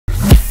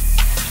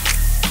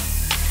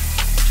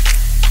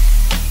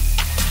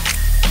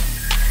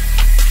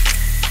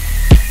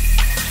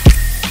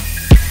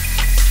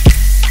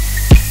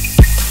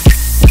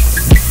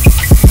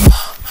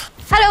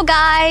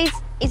guys,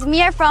 it's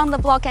Mia from the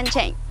Blockchain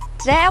Chain.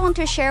 Today I want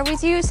to share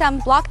with you some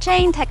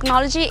blockchain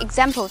technology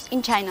examples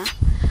in China.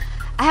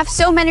 I have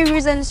so many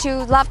reasons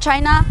to love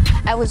China.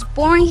 I was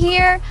born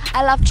here,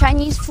 I love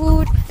Chinese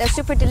food, they're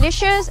super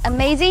delicious,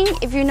 amazing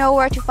if you know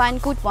where to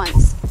find good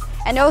ones.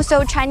 And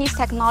also Chinese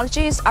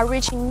technologies are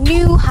reaching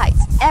new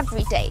heights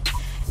every day.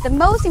 The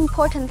most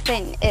important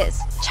thing is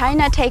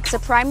China takes a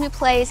primary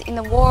place in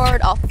the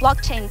world of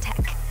blockchain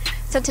tech.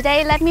 So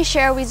today let me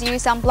share with you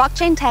some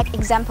blockchain tech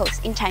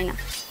examples in China.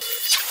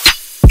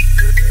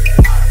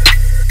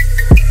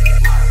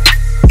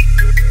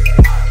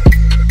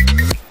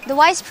 The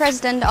vice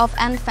president of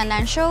Ant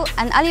Financial,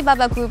 an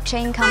Alibaba Group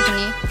chain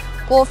company,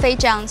 Guo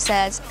Feijiang,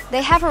 says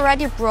they have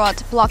already brought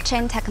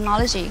blockchain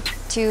technology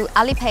to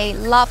Alipay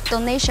Love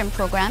Donation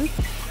program,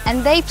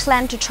 and they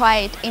plan to try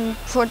it in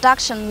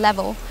production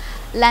level,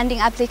 landing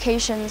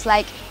applications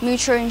like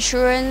mutual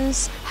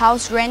insurance,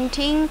 house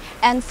renting,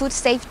 and food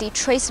safety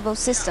traceable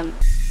system.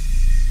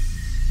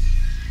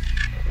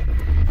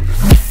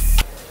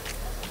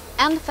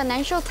 Ant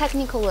Financial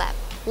Technical Lab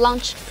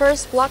launched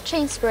first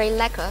blockchain spray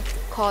lacquer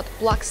called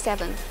Block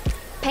 7.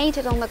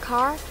 Painted on the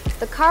car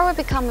will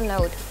become a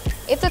node.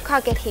 If the car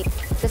gets hit,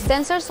 the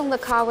sensors on the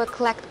car will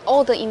collect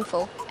all the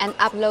info and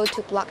upload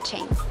to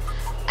blockchain.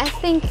 I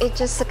think it's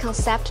just a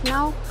concept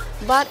now,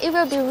 but it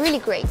will be really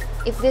great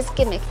if this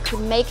gimmick could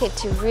make it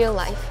to real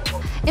life.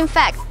 In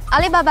fact,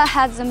 Alibaba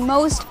has the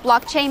most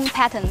blockchain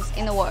patents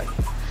in the world.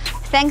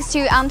 Thanks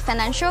to Ant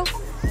Financial,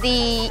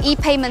 the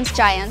e-payments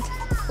giant.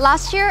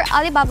 Last year,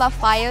 Alibaba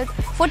filed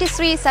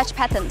 43 such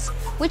patents,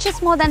 which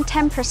is more than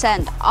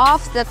 10%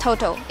 of the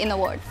total in the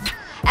world.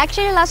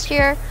 Actually, last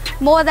year,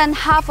 more than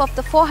half of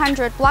the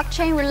 400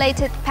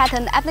 blockchain-related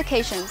patent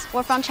applications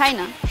were from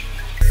China.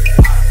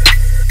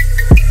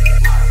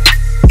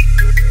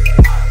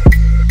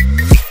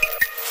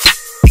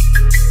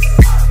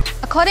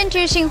 According to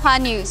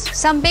Xinhua News,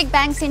 some big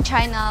banks in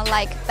China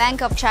like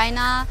Bank of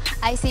China,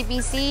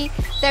 ICBC,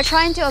 they're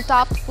trying to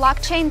adopt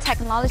blockchain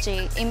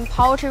technology in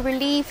poverty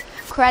relief,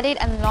 credit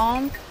and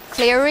loan,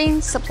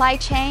 clearing, supply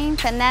chain,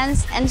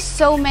 finance, and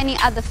so many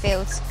other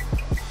fields.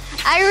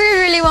 I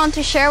really want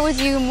to share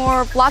with you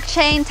more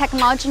blockchain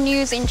technology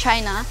news in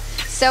China.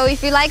 So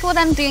if you like what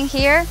I'm doing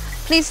here,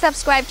 please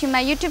subscribe to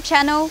my YouTube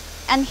channel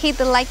and hit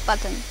the like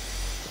button.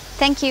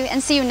 Thank you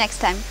and see you next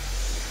time.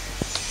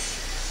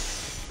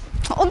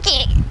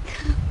 Okay.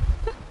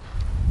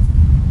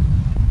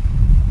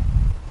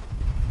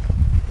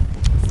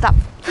 Stop.